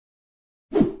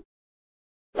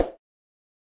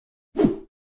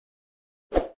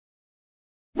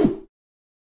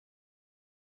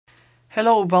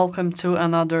Hello, welcome to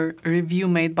another review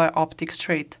made by Optics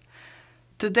Trade.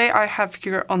 Today I have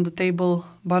here on the table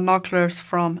binoculars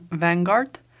from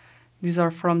Vanguard. These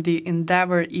are from the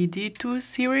Endeavour ED2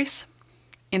 series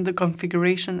in the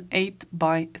configuration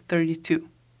 8x32.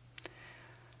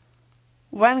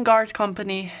 Vanguard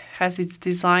company has its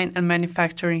design and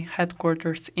manufacturing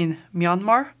headquarters in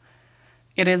Myanmar.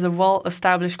 It is a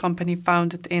well-established company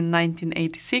founded in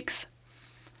 1986.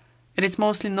 It is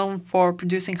mostly known for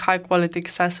producing high-quality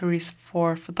accessories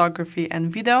for photography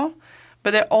and video,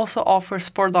 but they also offer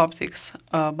sport optics,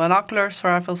 binoculars,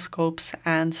 rifle scopes,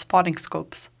 and spotting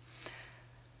scopes.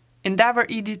 Endeavour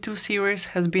ED2 series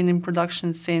has been in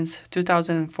production since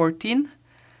 2014.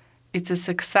 It's a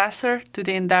successor to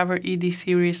the Endeavour ED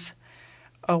series.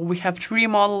 We have 3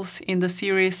 models in the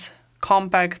series: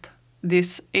 compact,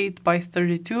 this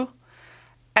 8x32,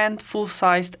 and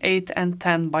full-sized 8 and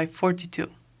 10x42.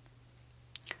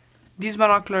 These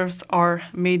binoculars are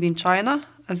made in China,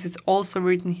 as it's also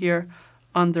written here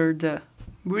under the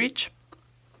bridge.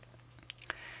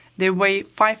 They weigh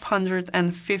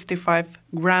 555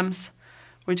 grams,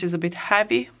 which is a bit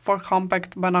heavy for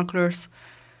compact binoculars.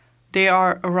 They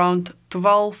are around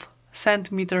 12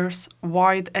 centimeters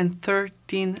wide and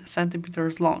 13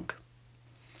 centimeters long.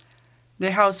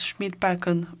 They house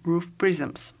Schmidt-Pacon roof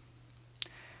prisms.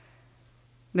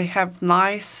 They have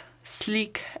nice,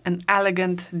 sleek and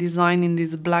elegant design in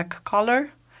this black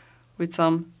color with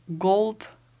some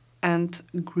gold and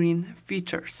green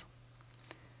features.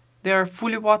 They are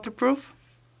fully waterproof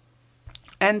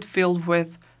and filled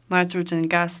with nitrogen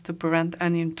gas to prevent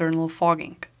any internal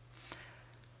fogging.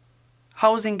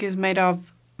 Housing is made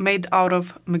out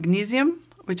of magnesium,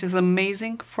 which is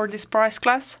amazing for this price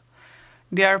class.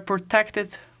 They are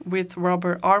protected with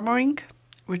rubber armoring,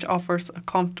 which offers a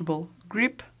comfortable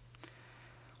grip.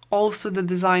 Also, the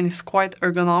design is quite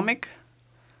ergonomic.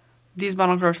 These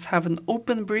binoculars have an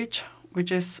open bridge,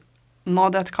 which is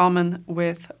not that common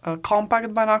with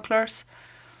compact binoculars.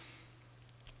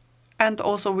 And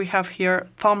also we have here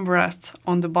thumb rests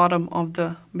on the bottom of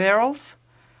the barrels,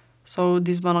 so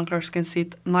these binoculars can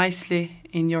sit nicely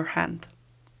in your hand.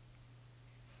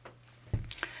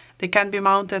 They can be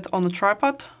mounted on a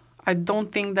tripod. I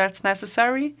don't think that's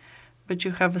necessary, but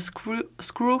you have a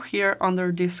screw here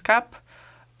under this cap,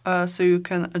 so you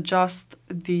can adjust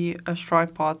the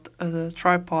tripod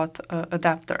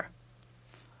adapter.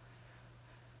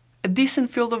 A decent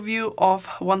field of view of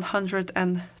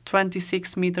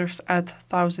 126 meters at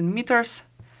 1000 meters.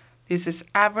 This is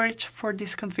average for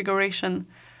this configuration,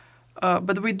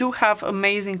 but we do have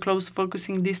amazing close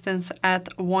focusing distance at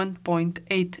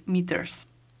 1.8 meters.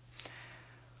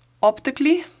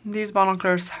 Optically, these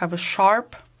binoculars have a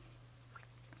sharp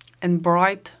and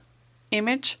bright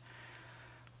image.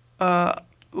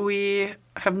 We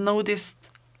have noticed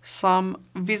some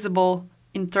visible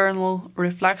internal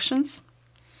reflections.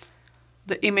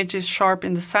 The image is sharp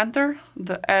in the center.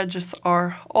 The edges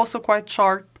are also quite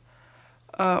sharp.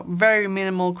 Very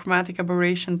minimal chromatic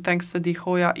aberration thanks to the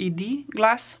Hoya ED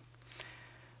glass.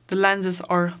 The lenses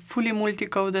are fully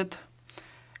multi-coded,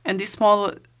 and this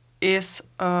model is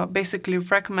basically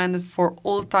recommended for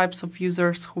all types of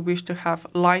users who wish to have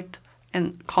light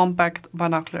and compact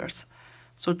binoculars.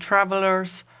 So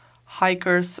travelers,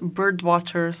 hikers, bird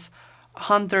watchers,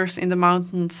 hunters in the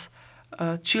mountains,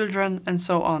 children, and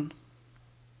so on.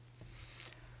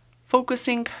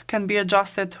 Focusing can be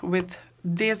adjusted with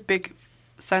this big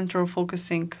central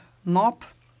focusing knob.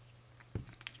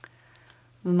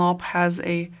 The knob has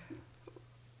a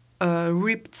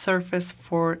ribbed surface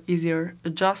for easier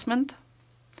adjustment.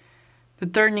 The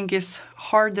turning is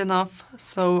hard enough,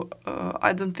 so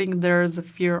I don't think there is a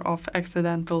fear of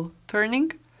accidental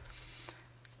turning.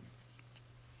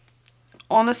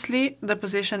 Honestly, the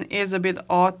position is a bit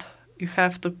odd. You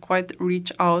have to quite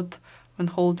reach out when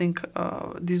holding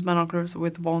these binoculars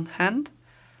with one hand.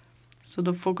 So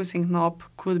the focusing knob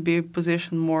could be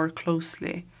positioned more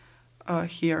closely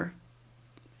here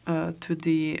to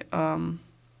the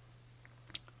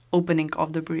opening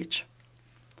of the bridge.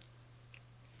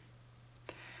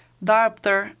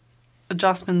 Diopter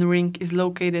adjustment ring is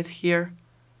located here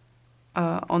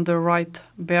on the right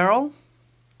barrel.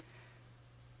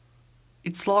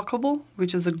 It's lockable,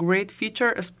 which is a great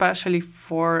feature, especially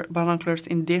for binoculars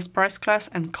in this price class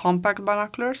and compact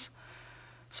binoculars.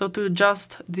 So to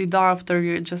adjust the diopter,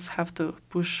 you just have to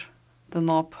push the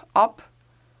knob up,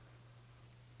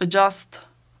 adjust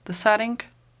the setting,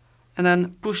 and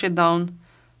then push it down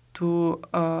to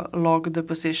lock the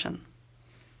position.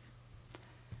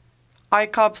 Eye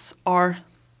cups are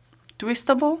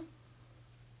twistable,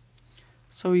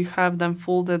 so you have them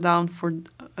folded down for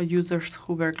users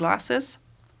who wear glasses.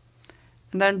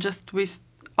 and then just twist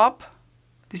up.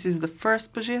 This is the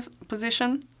first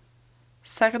position,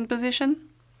 second position,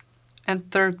 and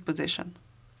third position.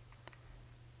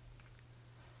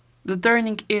 The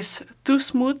turning is too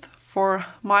smooth for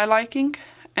my liking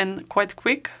and quite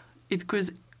quick. It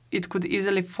could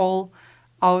easily fall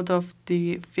out of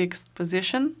the fixed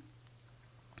position.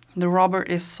 The rubber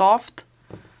is soft.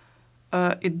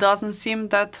 It doesn't seem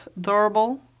that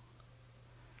durable.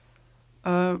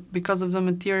 Because of the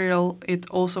material, it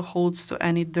also holds to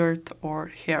any dirt or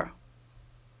hair.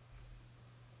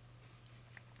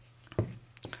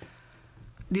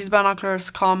 These binoculars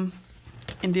come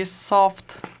in this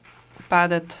soft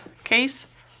padded case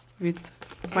with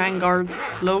Vanguard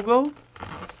logo.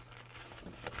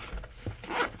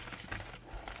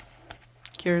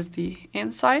 Here's the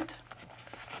inside.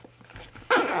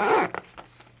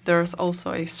 There's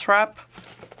also a strap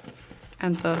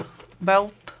and a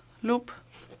belt loop.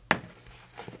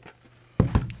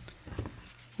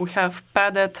 We have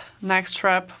padded neck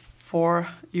strap for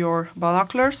your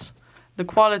binoculars. The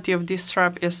quality of this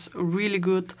strap is really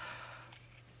good.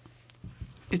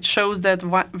 It shows that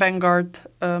Vanguard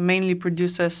mainly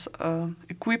produces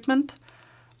equipment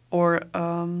or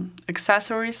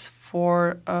accessories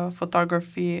for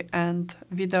photography and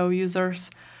video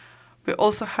users. We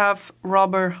also have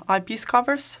rubber eyepiece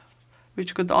covers,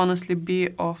 which could honestly be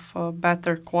of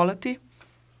better quality.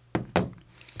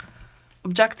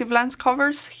 Objective lens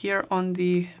covers here on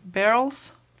the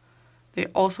barrels. They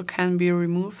also can be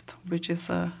removed, which is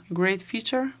a great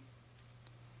feature.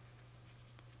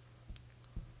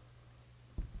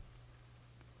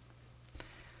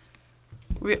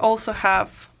 We also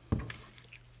have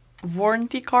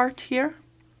warranty card here,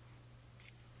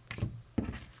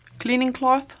 cleaning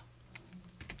cloth,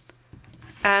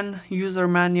 and user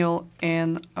manual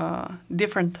in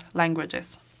different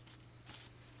languages.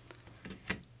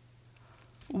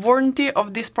 Warranty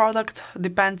of this product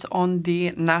depends on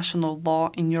the national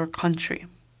law in your country.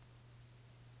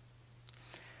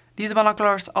 These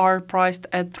binoculars are priced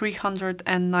at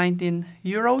 319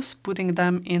 euros, putting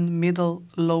them in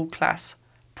middle-low class,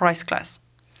 price class.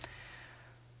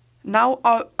 Now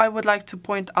I would like to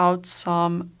point out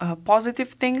some positive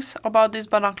things about these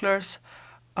binoculars.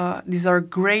 These are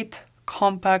great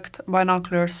compact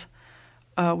binoculars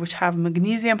which have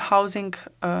magnesium housing,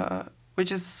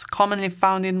 which is commonly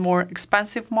found in more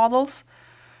expensive models.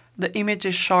 The image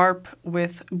is sharp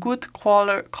with good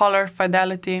color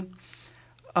fidelity.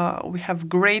 We have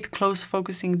great close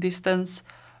focusing distance,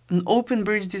 an open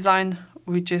bridge design,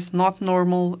 which is not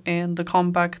normal in the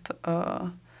compact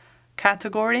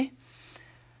category.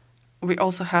 We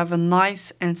also have a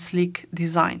nice and sleek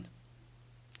design.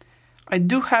 I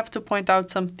do have to point out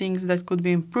some things that could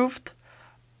be improved.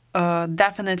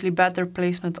 Definitely better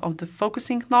placement of the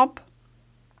focusing knob,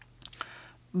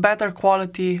 better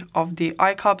quality of the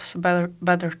eye cups,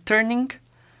 better turning,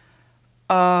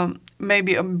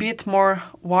 maybe a bit more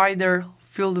wider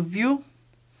field of view.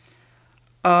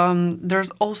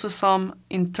 There's also some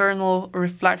internal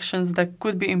reflections that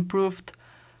could be improved,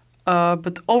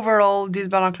 but overall these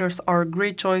binoculars are a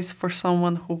great choice for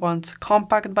someone who wants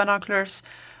compact binoculars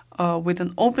with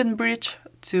an open bridge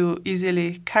to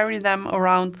easily carry them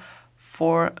around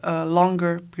for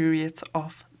longer periods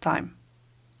of time.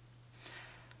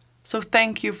 So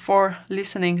thank you for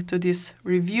listening to this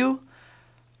review.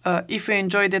 If you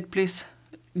enjoyed it, please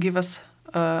give us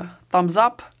a thumbs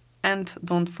up and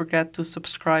don't forget to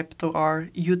subscribe to our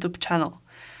YouTube channel.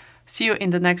 See you in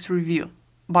the next review.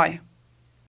 Bye.